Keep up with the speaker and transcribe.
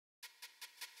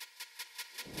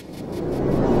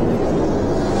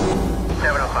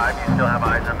Do you still have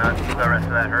eyes on the rest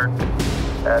of that herd?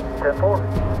 That's 10-4.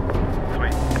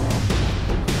 Sweet.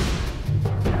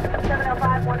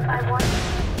 705, 151.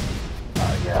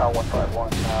 Yeah, 151.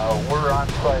 We're on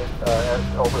site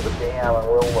over the dam, and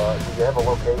we'll. Do you have a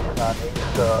location on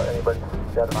these? Anybody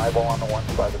got an eyeball on the one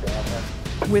side of the dam here?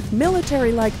 With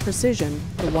military-like precision,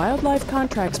 the Wildlife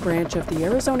Contracts Branch of the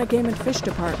Arizona Game and Fish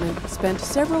Department spent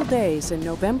several days in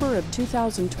November of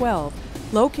 2012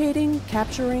 locating,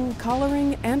 capturing,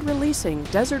 collaring, and releasing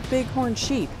desert bighorn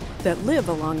sheep that live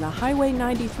along the Highway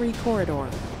 93 corridor.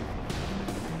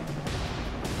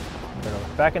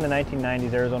 Back in the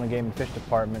 1990s, Arizona Game and Fish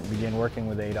Department began working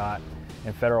with ADOT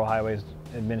and Federal Highways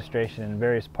Administration and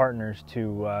various partners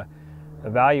to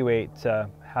evaluate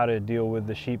how to deal with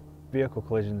the sheep vehicle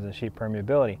collisions and sheep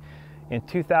permeability. In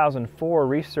 2004,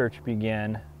 research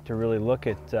began to really look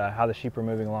at how the sheep are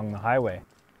moving along the highway.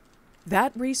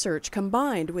 That research,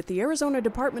 combined with the Arizona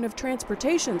Department of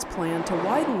Transportation's plan to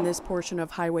widen this portion of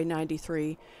Highway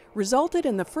 93, resulted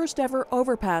in the first ever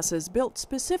overpasses built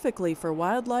specifically for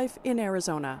wildlife in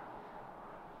Arizona.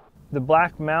 The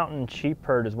Black Mountain sheep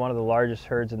herd is one of the largest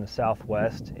herds in the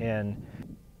Southwest, and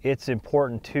it's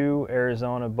important to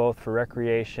Arizona both for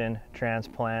recreation,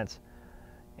 transplants,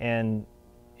 and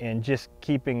just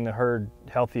keeping the herd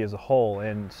healthy as a whole.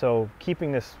 And so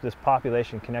keeping this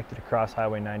population connected across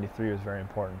Highway 93 was very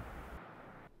important.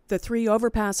 The 3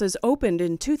 overpasses opened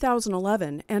in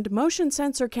 2011, and motion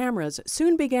sensor cameras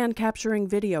soon began capturing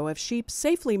video of sheep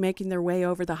safely making their way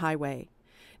over the highway.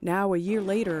 Now, a year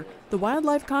later, the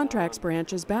Wildlife Contracts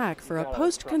Branch is back for a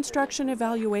post-construction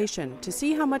evaluation to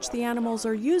see how much the animals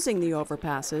are using the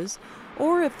overpasses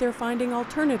or if they're finding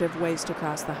alternative ways to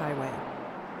cross the highway.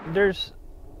 There's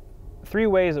 3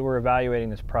 ways that we're evaluating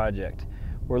this project.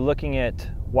 We're looking at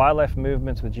wildlife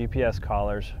movements with GPS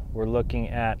collars, we're looking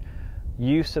at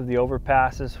use of the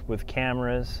overpasses with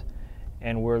cameras,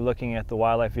 and we're looking at the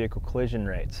wildlife vehicle collision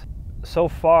rates. So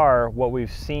far, what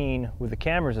we've seen with the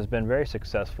cameras has been very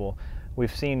successful.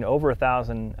 We've seen over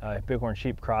 1,000 bighorn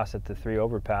sheep cross at the 3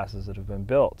 overpasses that have been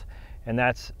built. And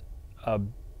that's a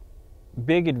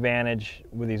big advantage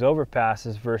with these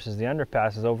overpasses versus the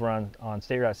underpasses. Over on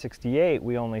State Route 68,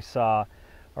 we only saw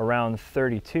around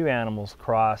 32 animals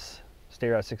cross State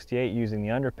Route 68 using the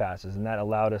underpasses, and that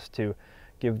allowed us to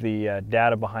give the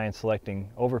data behind selecting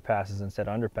overpasses instead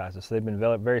of underpasses. So they've been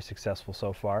very successful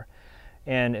so far.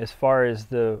 And as far as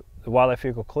the wildlife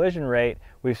vehicle collision rate,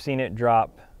 we've seen it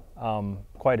drop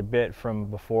quite a bit from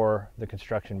before the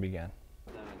construction began.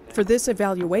 For this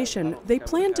evaluation, they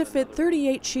plan to fit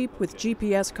 38 sheep with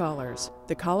GPS collars.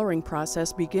 The collaring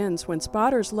process begins when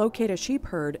spotters locate a sheep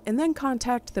herd and then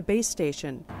contact the base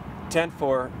station.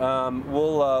 10-4,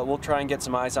 we'll try and get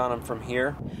some eyes on them from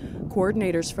here.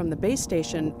 Coordinators from the base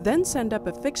station then send up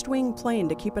a fixed-wing plane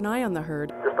to keep an eye on the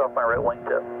herd. Just off my right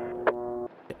wingtip.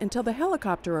 Until the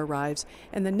helicopter arrives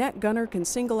and the net gunner can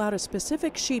single out a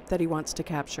specific sheep that he wants to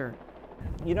capture.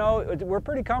 You know, we're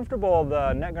pretty comfortable.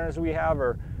 The net gunners we have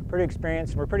are pretty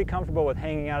experienced. We're pretty comfortable with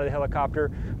hanging out of the helicopter.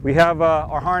 We have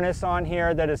our harness on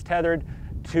here that is tethered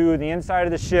to the inside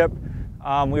of the ship.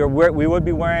 We would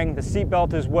be wearing the seat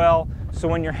belt as well. So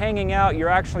when you're hanging out, you're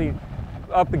actually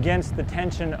up against the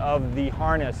tension of the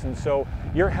harness, and so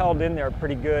you're held in there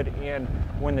pretty good. And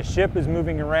when the ship is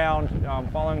moving around,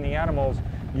 following the animals,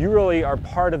 you really are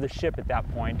part of the ship at that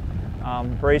point,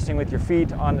 bracing with your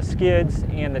feet on the skids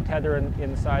and the tether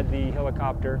inside the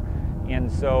helicopter.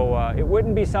 And so it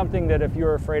wouldn't be something that if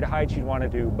you're afraid of heights you'd want to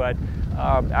do, but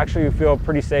actually you feel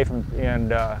pretty safe and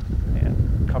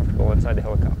comfortable inside the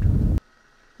helicopter.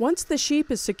 Once the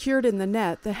sheep is secured in the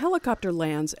net, the helicopter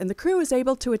lands and the crew is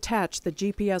able to attach the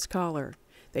GPS collar.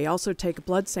 They also take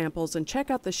blood samples and check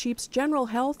out the sheep's general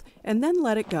health and then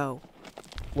let it go.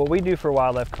 What we do for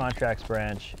Wildlife Contracts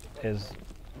Branch is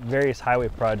various highway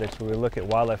projects where we look at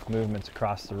wildlife movements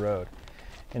across the road.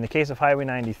 In the case of Highway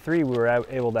 93, we were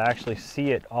able to actually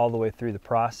see it all the way through the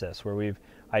process, where we've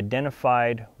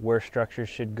identified where structures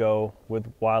should go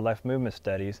with wildlife movement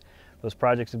studies. Those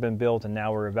projects have been built and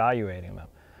now we're evaluating them.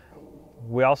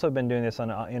 We also have been doing this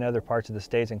in other parts of the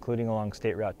states, including along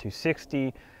State Route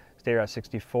 260, State Route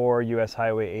 64, US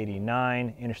Highway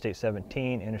 89, Interstate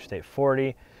 17, Interstate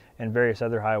 40, and various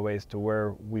other highways to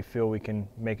where we feel we can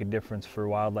make a difference for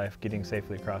wildlife getting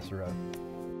safely across the road.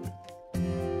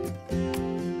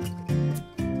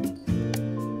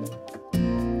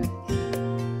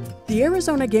 The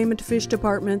Arizona Game and Fish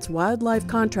Department's Wildlife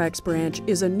Contracts Branch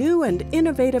is a new and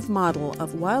innovative model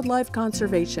of wildlife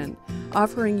conservation,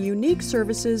 offering unique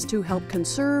services to help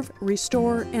conserve,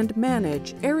 restore, and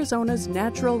manage Arizona's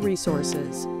natural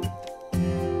resources.